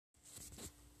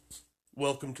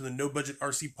Welcome to the No Budget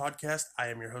RC Podcast. I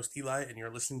am your host, Eli, and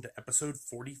you're listening to episode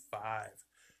 45.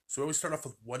 So, we always start off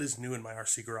with what is new in my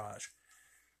RC garage.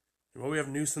 And what we have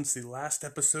new since the last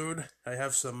episode, I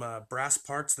have some brass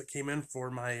parts that came in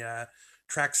for my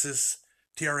Traxxas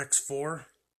TRX4.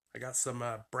 I got some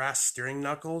brass steering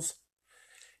knuckles,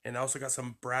 and I also got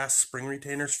some brass spring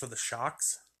retainers for the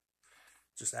shocks.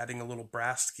 Just adding a little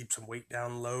brass to keep some weight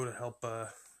down low to help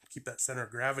keep that center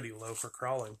of gravity low for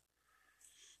crawling.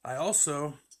 I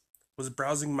also was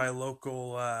browsing my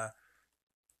local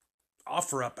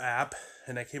OfferUp app,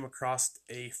 and I came across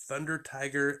a Thunder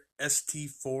Tiger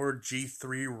ST4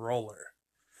 G3 roller.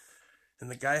 And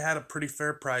the guy had a pretty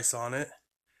fair price on it.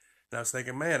 And I was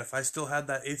thinking, man, if I still had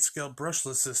that 8th scale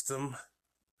brushless system,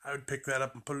 I would pick that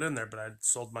up and put it in there. But I'd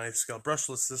sold my 8th scale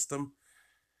brushless system.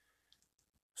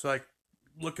 So I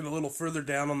looking a little further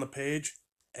down on the page,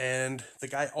 and the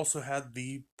guy also had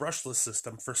the brushless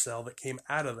system for sale that came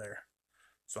out of there.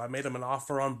 So I made him an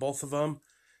offer on both of them.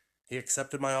 He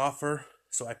accepted my offer,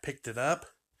 so I picked it up,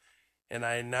 and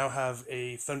I now have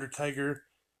a Thunder Tiger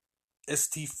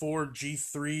ST4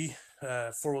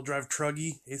 G3 four-wheel drive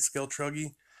truggy, 8th scale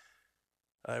truggy.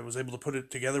 I was able to put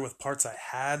it together with parts I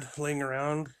had laying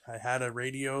around. I had a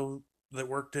radio that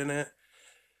worked in it,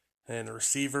 and a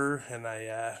receiver, and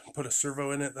I put a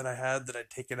servo in it that I had that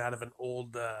I'd taken out of an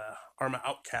old Arma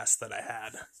Outcast that I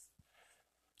had.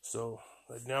 So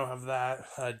I now have that.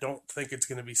 I don't think it's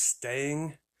going to be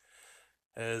staying,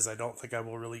 as I don't think I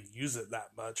will really use it that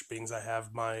much, being as I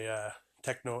have my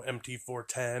Techno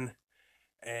MT410,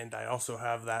 and I also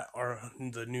have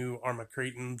the new Arma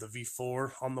Creighton, the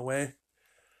V4, on the way.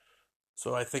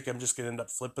 So I think I'm just gonna end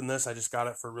up flipping this. I just got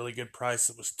it for a really good price.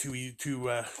 It was too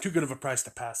good of a price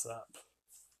to pass up.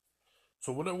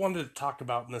 So what I wanted to talk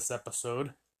about in this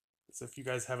episode is, if you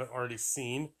guys haven't already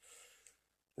seen,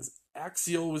 is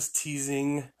Axial was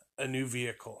teasing a new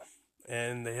vehicle,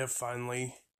 and they have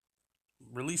finally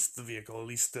released the vehicle, at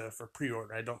least for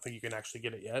pre-order. I don't think you can actually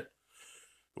get it yet.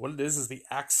 What it is the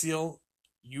Axial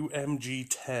UMG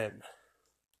 10.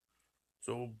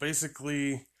 So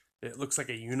basically, it looks like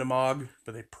a Unimog,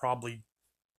 but they probably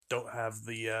don't have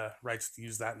the rights to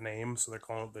use that name, so they're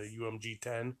calling it the UMG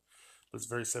 10. It's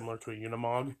very similar to a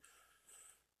Unimog.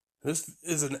 This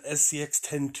is an SCX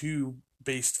 10.2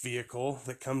 based vehicle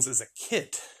that comes as a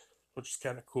kit, which is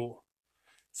kind of cool.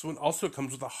 This one also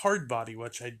comes with a hard body,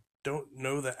 which I don't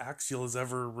know that Axial has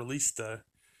ever released a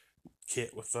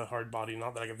kit with a hard body,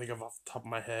 not that I can think of off the top of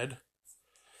my head.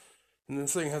 And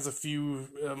this thing has a few,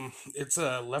 it's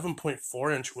a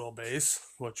 11.4 inch wheelbase,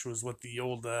 which was what the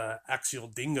old Axial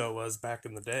Dingo was back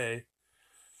in the day.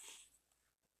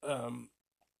 Um,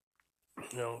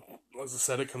 as I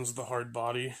said, it comes with a hard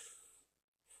body.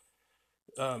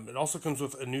 It also comes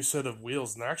with a new set of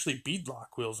wheels, and they're actually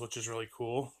beadlock wheels, which is really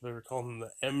cool. They were calling them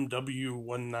the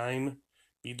MW19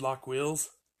 beadlock wheels.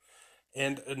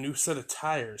 And a new set of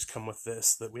tires come with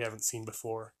this that we haven't seen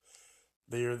before.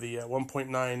 They are the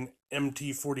 1.9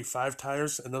 MT45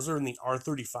 tires, and those are in the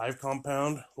R35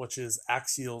 compound, which is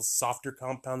Axial's softer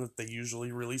compound that they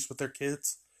usually release with their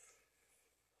kits.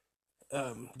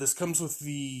 This comes with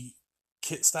the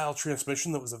kit style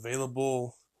transmission that was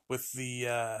available with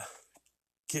the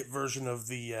kit version of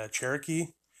the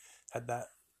Cherokee. Had that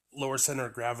lower center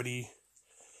of gravity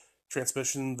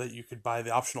transmission that you could buy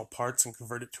the optional parts and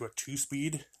convert it to a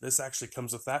 2-speed. This actually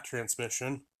comes with that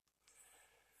transmission.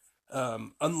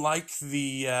 Unlike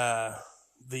the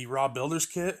Raw Builders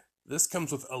kit, this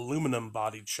comes with aluminum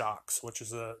bodied shocks, which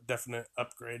is a definite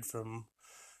upgrade from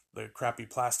the crappy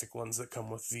plastic ones that come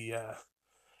with the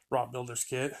Raw Builders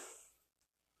kit.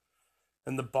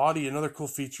 And the body, another cool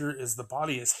feature is the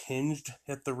body is hinged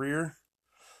at the rear,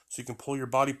 so you can pull your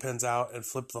body pins out and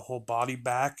flip the whole body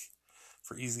back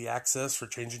for easy access for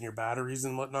changing your batteries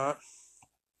and whatnot.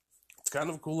 It's kind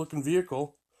of a cool looking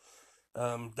vehicle.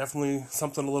 Definitely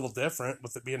something a little different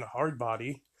with it being a hard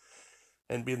body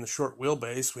and being the short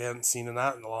wheelbase. We hadn't seen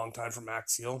that in a long time from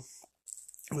Axial.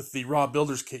 With the Raw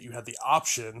Builders kit, you had the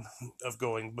option of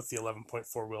going with the 11.4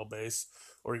 wheelbase,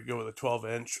 or you go with a 12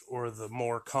 inch, or the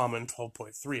more common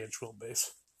 12.3 inch wheelbase.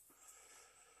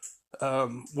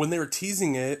 When they were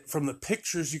teasing it, from the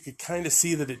pictures, you could kind of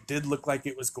see that it did look like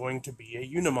it was going to be a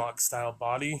Unimog style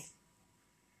body.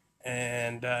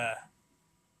 And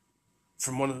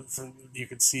you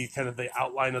could see kind of the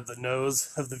outline of the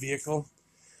nose of the vehicle,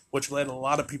 which led a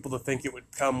lot of people to think it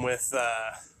would come with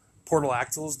portal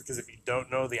axles, because if you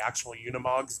don't know, the actual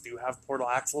Unimogs do have portal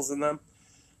axles in them.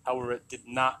 However, it did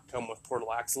not come with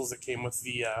portal axles. It came with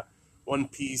the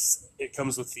one-piece. It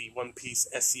comes with the one-piece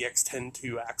SCX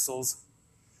 10.2 axles.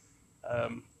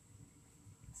 A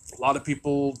lot of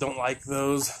people don't like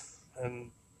those.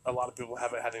 and a lot of people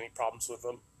haven't had any problems with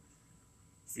them.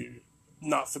 If you're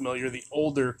not familiar, the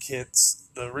older kits,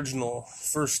 the original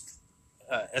first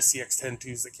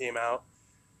SCX-10.2s that came out,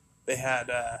 they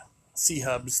had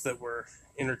C-hubs that were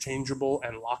interchangeable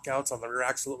and lockouts on the rear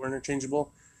axle that were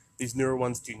interchangeable. These newer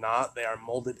ones do not. They are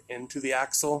molded into the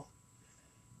axle.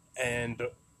 And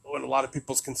what a lot of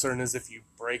people's concern is if you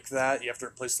break that, you have to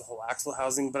replace the whole axle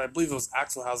housing. But I believe those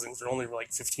axle housings are only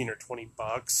like 15 or 20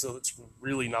 bucks, so it's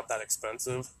really not that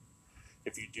expensive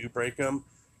if you do break them.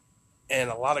 And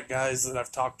a lot of guys that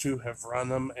I've talked to have run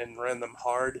them and ran them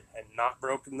hard and not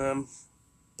broken them,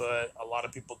 but a lot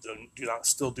of people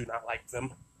still do not like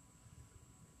them.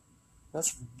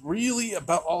 That's really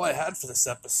about all I had for this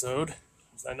episode.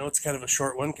 I know it's kind of a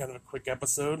short one, kind of a quick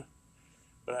episode,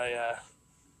 but I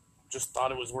just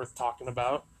thought it was worth talking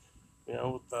about,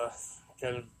 with the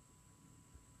kind of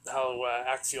how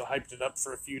Axial hyped it up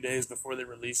for a few days before they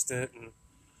released it, and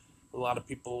a lot of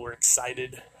people were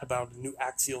excited about a new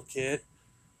Axial kit,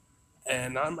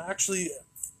 and I actually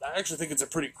think it's a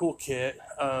pretty cool kit.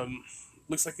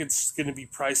 Looks like it's going to be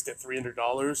priced at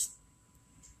 $300.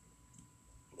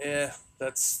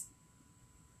 That's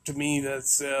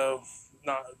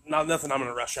not nothing I'm going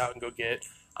to rush out and go get.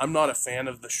 I'm not a fan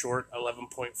of the short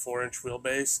 11.4 inch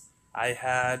wheelbase. I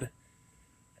had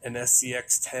an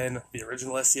SCX-10, the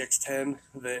original SCX-10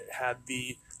 that had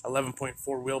the 11.4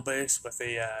 wheelbase, but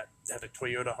they had a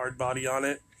Toyota hard body on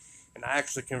it, and I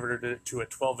actually converted it to a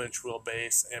 12-inch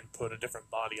wheelbase and put a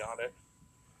different body on it.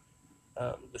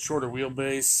 The shorter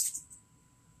wheelbase,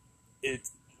 it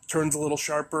turns a little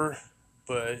sharper,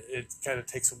 but it kind of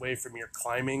takes away from your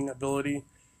climbing ability.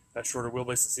 That shorter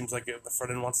wheelbase, it seems like the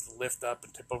front end wants to lift up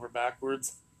and tip over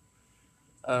backwards.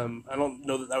 I don't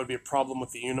know that would be a problem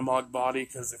with the Unimog body,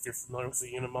 because if you're familiar with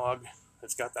the Unimog,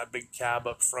 it's got that big cab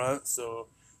up front, so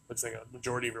it looks like a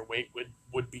majority of your weight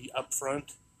would be up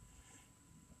front.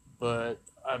 But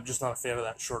I'm just not a fan of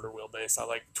that shorter wheelbase. I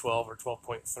like 12 or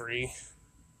 12.3.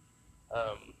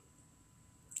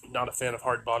 Not a fan of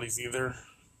hard bodies either.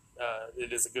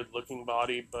 It is a good looking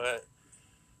body, but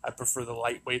I prefer the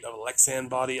lightweight of a Lexan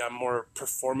body. I'm more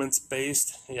performance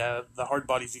based. Yeah, the hard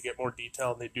bodies, you get more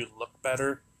detail and they do look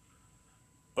better.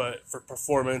 But for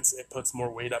performance, it puts more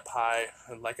weight up high.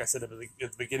 And like I said at the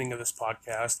beginning of this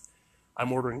podcast,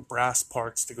 I'm ordering brass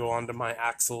parts to go onto my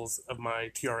axles of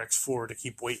my TRX4 to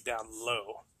keep weight down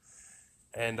low.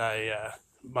 And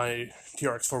my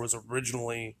TRX4 was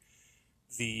originally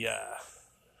the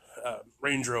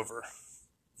Range Rover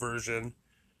version,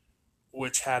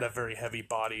 which had a very heavy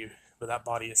body, but that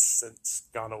body has since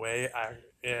gone away. I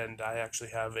actually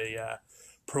have a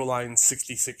Proline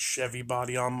 66 Chevy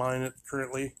body on mine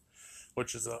currently,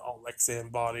 which is an all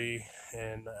Lexan body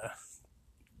and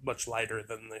much lighter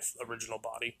than the original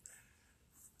body.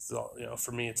 So,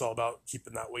 for me, it's all about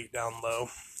keeping that weight down low.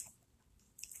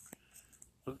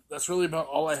 But that's really about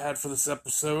all I had for this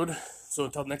episode. So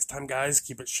until next time, guys,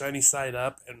 keep it shiny side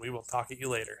up, and we will talk at you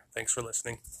later. Thanks for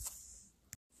listening.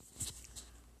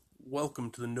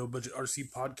 Welcome to the No Budget RC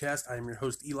Podcast. I am your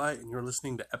host, Eli, and you're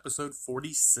listening to episode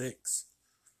 46.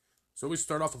 So we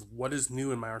start off with what is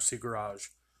new in my RC garage.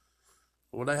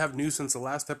 What I have new since the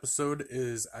last episode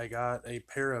is I got a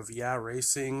pair of Yeah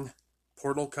Racing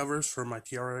portal covers for my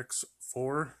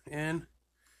TRX4 in.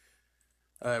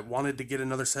 I wanted to get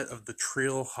another set of the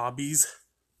Trail Hobbies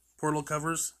portal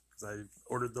covers, because I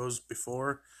ordered those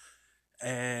before.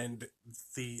 And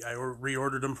I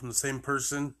reordered them from the same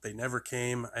person. They never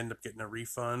came. I ended up getting a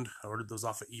refund. I ordered those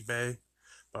off of eBay.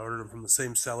 I ordered them from the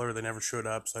same seller. They never showed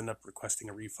up, so I ended up requesting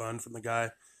a refund from the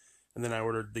guy. And then I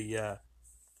ordered the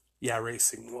Yeah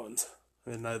Racing ones.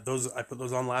 And I put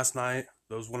those on last night.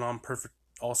 Those went on perfect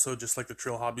also, just like the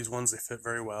Trail Hobbies ones. They fit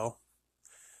very well.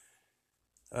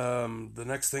 The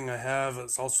next thing I have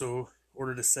is also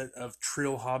ordered a set of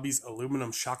Trail Hobbies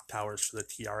aluminum shock towers for the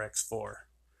TRX4.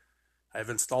 I've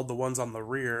installed the ones on the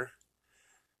rear.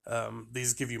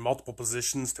 These give you multiple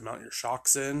positions to mount your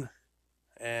shocks in,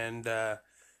 and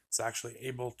it's actually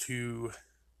able to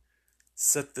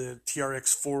set the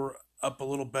TRX4 up a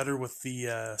little better with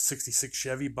the 66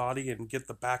 Chevy body and get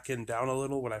the back end down a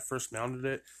little. When I first mounted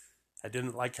it, I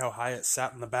didn't like how high it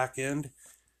sat in the back end,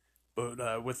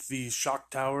 but with these shock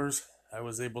towers, I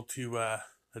was able to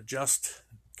adjust,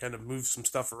 kind of move some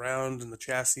stuff around in the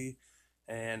chassis,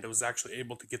 and I was actually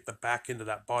able to get the back end of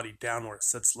that body down where it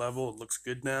sits level. It looks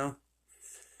good now.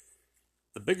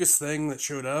 The biggest thing that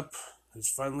showed up is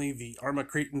finally the Arrma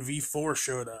Kraton V4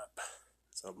 showed up.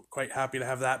 So I'm quite happy to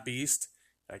have that beast.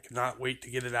 I cannot wait to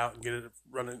get it out and get it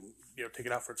running, take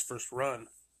it out for its first run.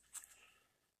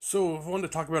 So I wanted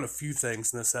to talk about a few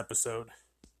things in this episode.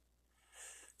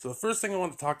 So the first thing I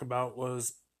want to talk about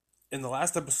was in the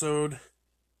last episode,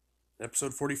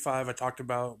 episode 45, I talked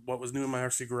about what was new in my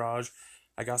RC garage.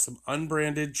 I got some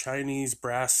unbranded Chinese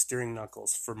brass steering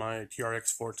knuckles for my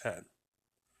TRX 410.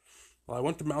 Well, I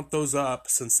went to mount those up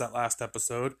since that last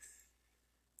episode,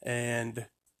 and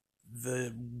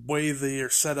the way they are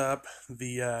set up,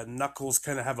 the knuckles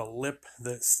kind of have a lip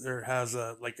that has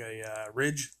a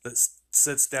ridge that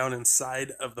sits down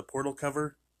inside of the portal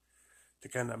cover to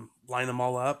kind of line them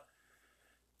all up.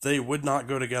 They would not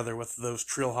go together with those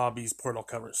Trail Hobbies portal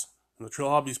covers. And the Trail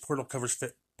Hobbies portal covers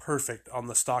fit perfect on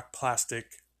the stock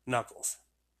plastic knuckles.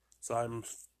 So I'm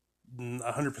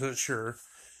 100% sure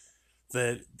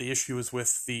that the issue is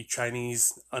with the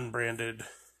Chinese unbranded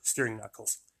steering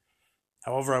knuckles.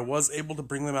 However, I was able to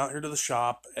bring them out here to the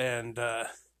shop and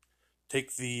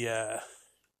take the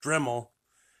Dremel,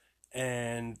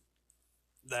 and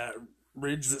that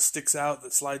ridge that sticks out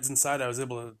that slides inside, I was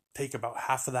able to take about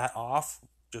half of that off,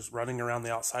 just running around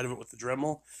the outside of it with the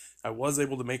Dremel. I was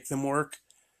able to make them work,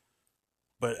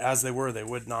 but as they were, they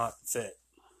would not fit.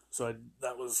 So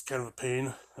that was kind of a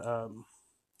pain.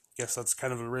 Guess that's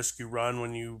kind of a risk you run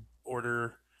when you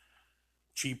order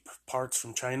cheap parts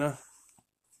from China.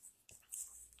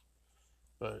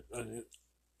 But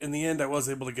in the end, I was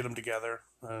able to get them together.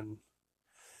 And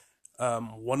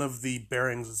one of the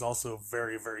bearings was also a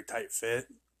very, very tight fit.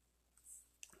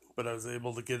 But I was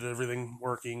able to get everything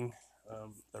working.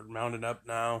 They're mounted up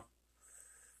now.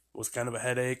 It was kind of a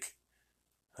headache.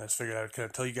 I just figured I would kind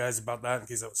of tell you guys about that in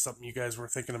case that was something you guys were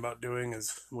thinking about doing.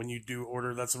 Is when you do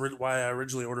order, that's why I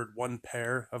originally ordered one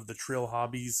pair of the Trail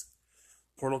Hobbies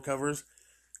portal covers,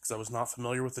 because I was not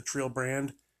familiar with the Trail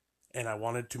brand, and I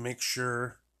wanted to make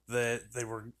sure that they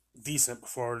were decent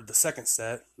before I ordered the second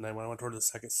set. And then when I went to order the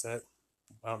second set,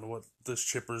 I don't know what this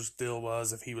shipper's deal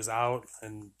was, if he was out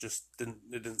and just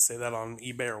didn't say that on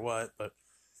eBay or what, but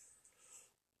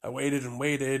I waited and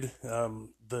waited.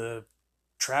 The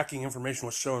tracking information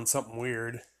was showing something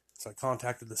weird, so I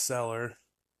contacted the seller,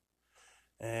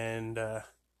 and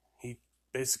he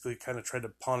basically kind of tried to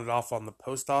pawn it off on the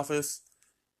post office.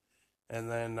 And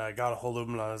then I got a hold of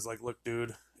him, and I was like, look,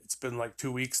 dude, it's been like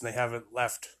 2 weeks and they haven't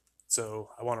left, so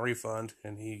I want a refund.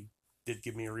 And he did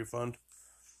give me a refund.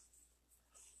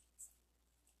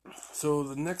 So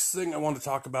the next thing I want to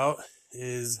talk about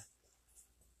is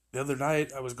the other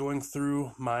night I was going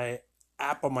through my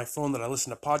app on my phone that I listen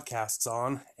to podcasts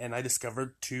on, and I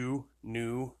discovered 2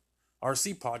 new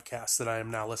RC podcasts that I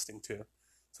am now listening to.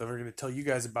 So we're going to tell you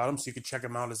guys about them so you can check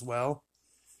them out as well.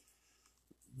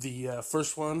 The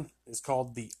first one is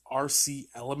called the RC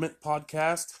Element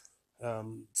Podcast.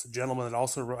 It's a gentleman that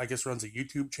also, I guess, runs a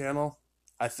YouTube channel.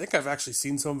 I think I've actually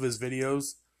seen some of his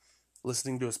videos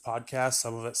listening to his podcast.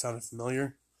 Some of it sounded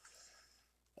familiar.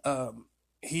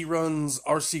 He runs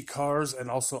RC cars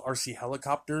and also RC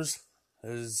helicopters.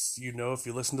 As you know, if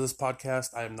you listen to this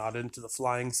podcast, I am not into the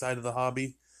flying side of the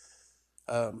hobby.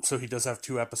 So he does have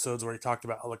 2 episodes where he talked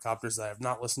about helicopters that I have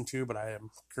not listened to, but I am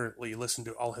currently listening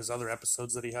to all his other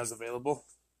episodes that he has available.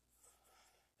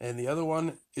 And the other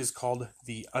one is called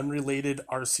the Unrelated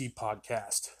RC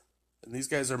Podcast. And these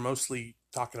guys are mostly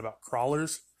talking about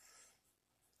crawlers.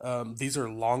 These are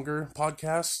longer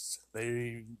podcasts.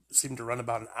 They seem to run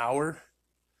about an hour.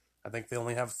 I think they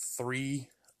only have 3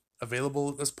 available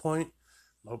at this point.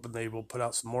 I'm hoping they will put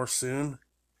out some more soon.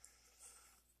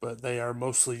 But they are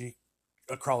mostly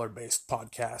a crawler-based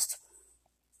podcast.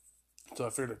 So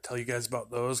I figured to tell you guys about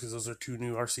those because those are 2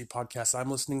 new RC podcasts I'm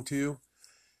listening to.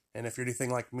 And if you're anything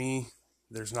like me,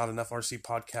 there's not enough RC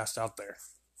podcasts out there.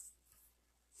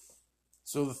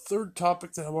 So the third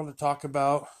topic that I wanted to talk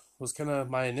about was kind of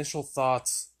my initial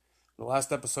thoughts. In the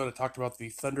last episode, I talked about the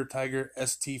Thunder Tiger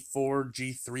ST4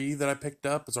 G3 that I picked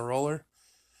up as a roller.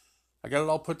 I got it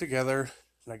all put together,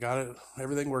 and I got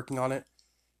everything working on it.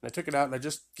 And I took it out, and I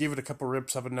just gave it a couple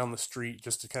rips up and down the street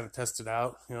just to kind of test it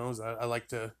out. You know, I like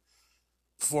to,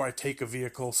 before I take a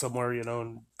vehicle somewhere, you know,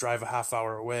 and drive a half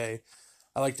hour away,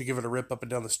 I like to give it a rip up and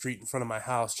down the street in front of my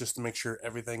house just to make sure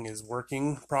everything is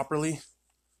working properly.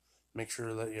 Make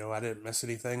sure that, you know, I didn't miss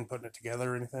anything putting it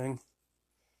together or anything.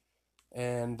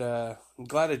 And I'm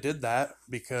glad I did that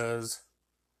because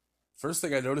first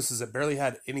thing I noticed is it barely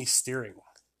had any steering.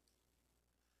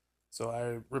 So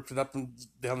I ripped it up and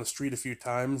down the street a few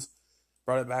times,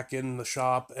 brought it back in the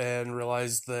shop, and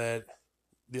realized that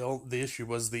the issue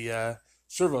was the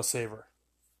servo saver.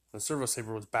 The servo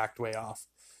saver was backed way off.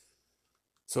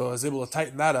 So I was able to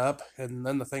tighten that up, and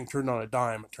then the thing turned on a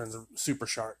dime. It turns super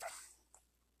sharp.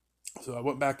 So I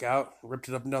went back out, ripped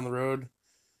it up and down the road,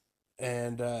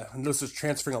 and I noticed it was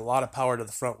transferring a lot of power to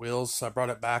the front wheels. So I brought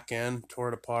it back in, tore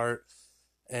it apart,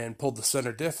 and pulled the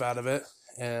center diff out of it.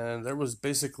 and there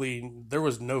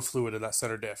was no fluid in that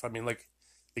center diff. I mean, like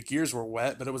the gears were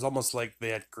wet, but it was almost like they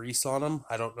had grease on them.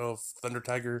 I don't know if Thunder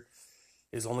Tiger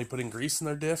is only putting grease in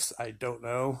their diffs. I don't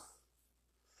know.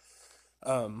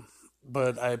 Um,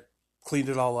 but I cleaned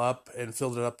it all up and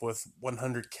filled it up with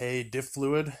 100K diff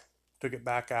fluid. Took it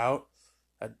back out.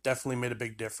 That definitely made a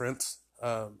big difference.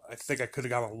 I think I could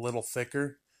have gone a little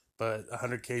thicker, but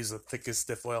 100K is the thickest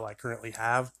diff oil I currently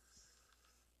have.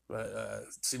 But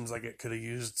it seems like it could have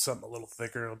used something a little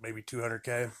thicker, maybe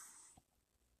 200K.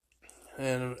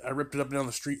 And I ripped it up and down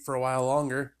the street for a while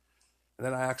longer, and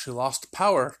then I actually lost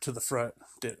power to the front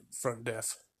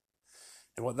diff.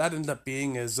 And what that ended up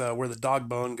being is where the dog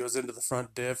bone goes into the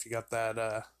front diff. You got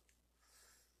that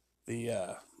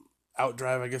the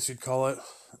outdrive, I guess you'd call it,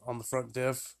 on the front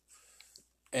diff,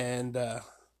 and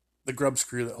the grub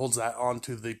screw that holds that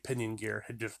onto the pinion gear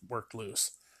had just worked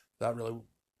loose. That really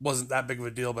wasn't that big of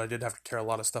a deal, but I did have to tear a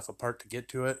lot of stuff apart to get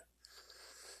to it.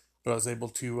 But I was able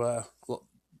to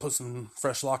put some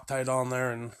fresh Loctite on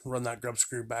there and run that grub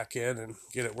screw back in and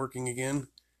get it working again.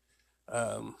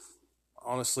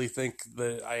 Honestly think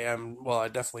that I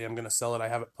definitely am going to sell it. I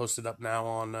have it posted up now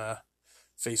on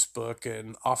Facebook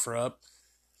and OfferUp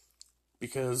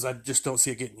because I just don't see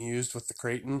it getting used with the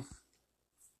Kraton.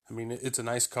 I mean, it's a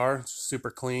nice car. It's super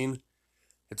clean.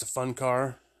 It's a fun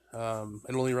car.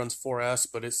 It only runs 4S,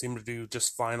 but it seemed to do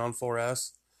just fine on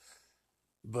 4S.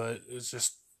 But it's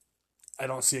just, I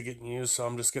don't see it getting used, so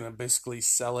I'm just going to basically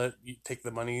sell it, take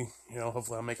the money,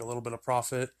 hopefully I'll make a little bit of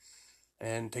profit,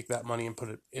 and take that money and put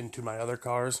it into my other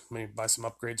cars, maybe buy some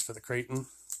upgrades for the Kraton.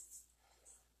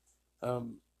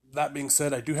 That being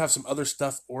said, I do have some other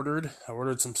stuff ordered. I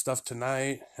ordered some stuff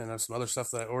tonight, and I have some other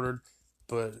stuff that I ordered,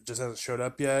 but it just hasn't showed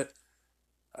up yet.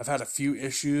 I've had a few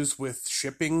issues with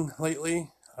shipping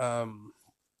lately.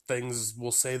 Things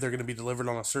will say they're going to be delivered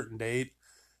on a certain date,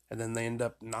 and then they end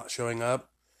up not showing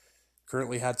up.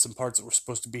 Currently had some parts that were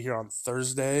supposed to be here on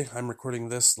Thursday. I'm recording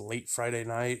this late Friday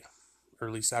night,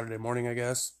 early Saturday morning, I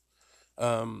guess.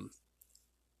 They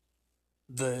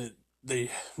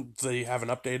haven't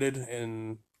updated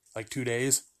in like 2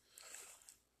 days,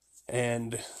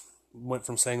 and went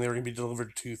from saying they were going to be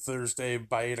delivered to Thursday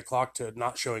by 8 o'clock to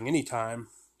not showing any time.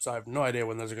 So I have no idea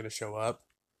when those are going to show up.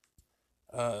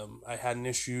 I had an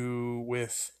issue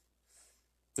with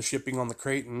the shipping on the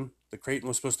Kraton. The Kraton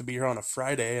was supposed to be here on a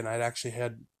Friday, and I'd actually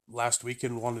had last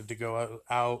weekend wanted to go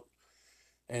out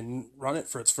and run it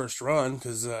for its first run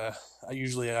because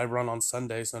I run on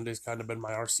Sunday. Sunday's kind of been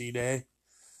my RC day.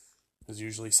 Because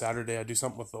usually Saturday I do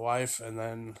something with the wife, and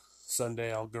then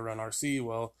Sunday I'll go run RC.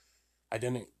 Well, I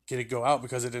didn't get to go out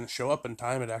because it didn't show up in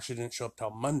time. It actually didn't show up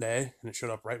till Monday, and it showed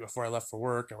up right before I left for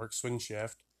work. I work swing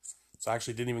shift, so I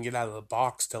actually didn't even get out of the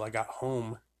box till I got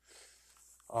home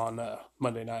on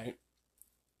Monday night.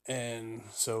 And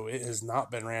so it has not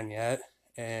been ran yet,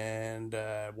 and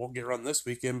won't get run this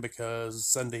weekend because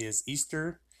Sunday is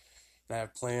Easter, and I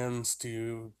have plans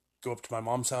to go up to my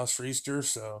mom's house for Easter,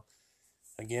 so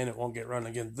again, it won't get run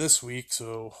again this week,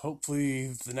 so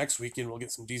hopefully the next weekend we'll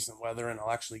get some decent weather and I'll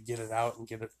actually get it out and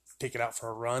take it out for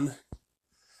a run.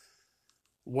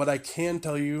 What I can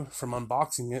tell you from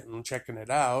unboxing it and checking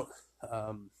it out,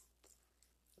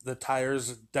 the tires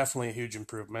are definitely a huge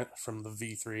improvement from the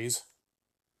V3s.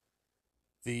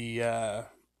 The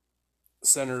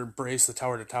center brace, the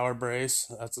tower-to-tower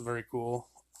brace, that's a very cool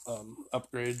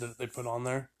upgrade that they put on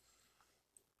there.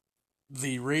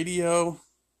 The radio,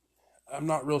 I'm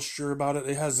not real sure about it.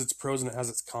 It has its pros and it has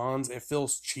its cons. It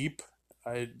feels cheap.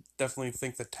 I definitely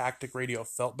think the Tactic radio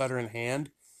felt better in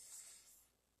hand.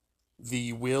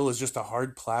 The wheel is just a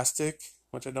hard plastic,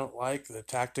 which I don't like. The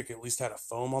Tactic at least had a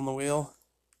foam on the wheel.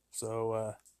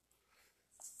 So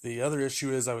the other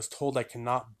issue is I was told I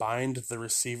cannot bind the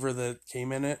receiver that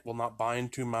came in it. Will not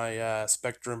bind to my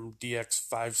Spectrum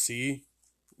DX5C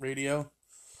radio.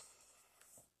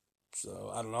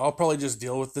 So, I don't know. I'll probably just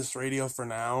deal with this radio for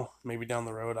now. Maybe down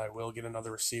the road I will get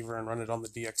another receiver and run it on the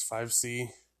DX5C.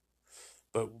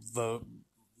 But the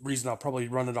reason I'll probably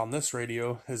run it on this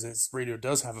radio is this radio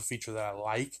does have a feature that I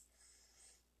like.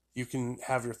 You can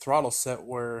have your throttle set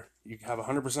where you have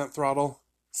 100% throttle,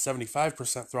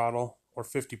 75% throttle, or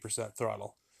 50%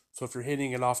 throttle. So if you're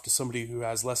hitting it off to somebody who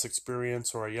has less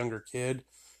experience or a younger kid,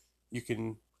 you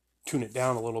can tune it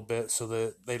down a little bit so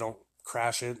that they don't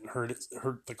crash it and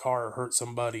hurt the car or hurt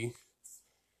somebody.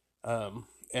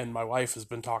 And my wife has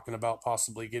been talking about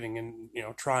possibly getting in,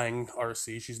 trying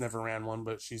RC. She's never ran one,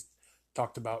 but she's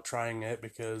talked about trying it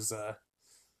because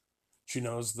she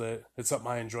knows that it's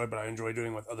something I enjoy, but I enjoy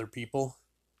doing with other people.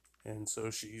 And so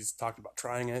she's talked about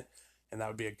trying it. And that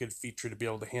would be a good feature to be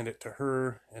able to hand it to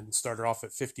her and start her off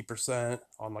at 50%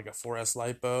 on like a 4S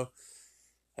LiPo.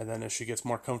 And then as she gets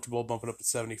more comfortable, bump it up to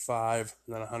 75,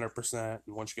 and then 100%.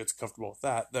 And once she gets comfortable with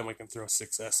that, then we can throw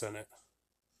 6S in it.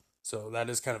 So that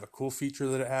is kind of a cool feature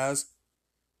that it has.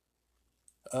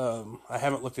 I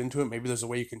haven't looked into it. Maybe there's a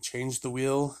way you can change the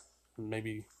wheel and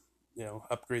maybe,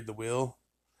 upgrade the wheel.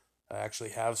 I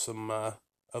actually have some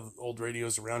old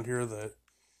radios around here that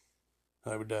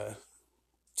I would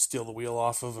steal the wheel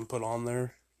off of and put on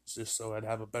there just so I'd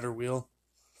have a better wheel.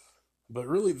 But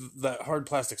really, that hard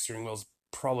plastic steering wheel is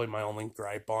probably my only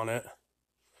gripe on it.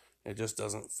 It just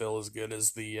doesn't feel as good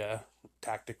as the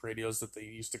Tactic radios that they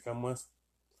used to come with.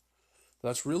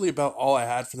 That's really about all I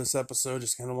had for this episode.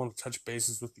 Just kind of want to touch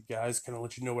bases with you guys, kind of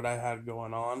let you know what I had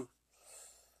going on.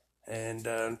 And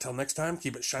until next time,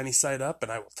 keep it shiny side up,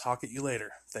 and I will talk at you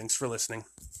later. Thanks for listening.